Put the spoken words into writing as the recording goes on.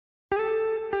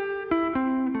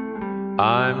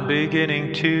I'm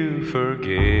beginning to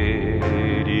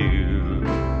forget you.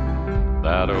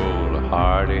 That old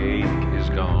heartache is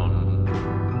gone.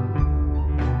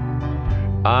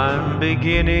 I'm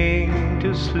beginning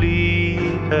to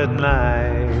sleep at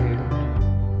night.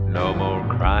 No more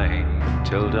crying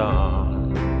till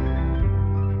dawn.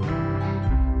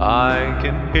 I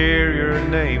can hear your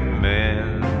name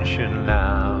mentioned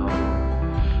now,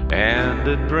 and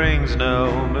it brings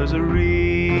no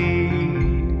misery.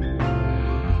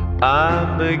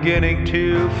 I'm beginning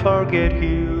to forget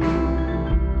you,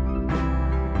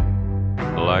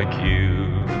 like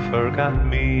you forgot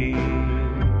me.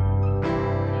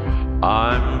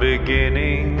 I'm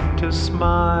beginning to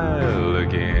smile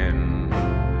again,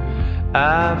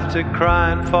 after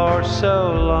crying for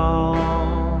so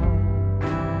long.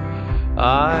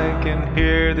 I can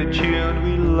hear the tune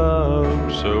we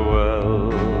loved so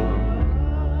well,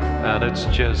 and it's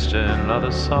just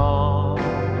another song.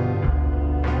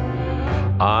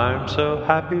 I'm so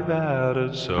happy that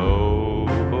it's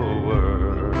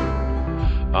over.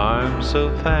 I'm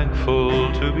so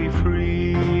thankful to be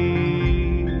free.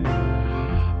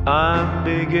 I'm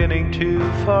beginning to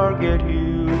forget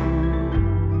you,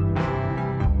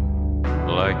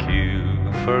 like you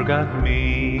forgot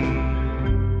me.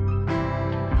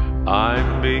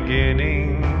 I'm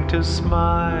beginning to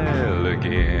smile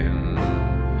again,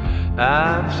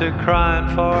 after crying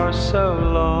for so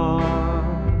long.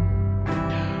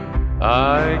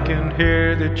 I can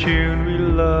hear the tune we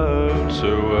loved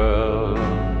so well,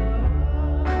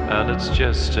 and it's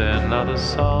just another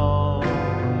song.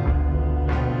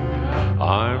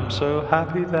 I'm so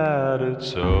happy that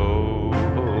it's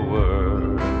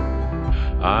over.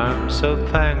 I'm so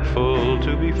thankful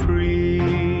to be free.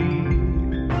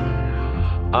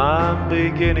 I'm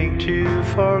beginning to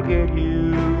forget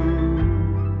you,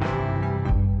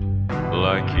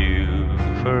 like you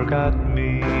forgot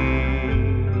me.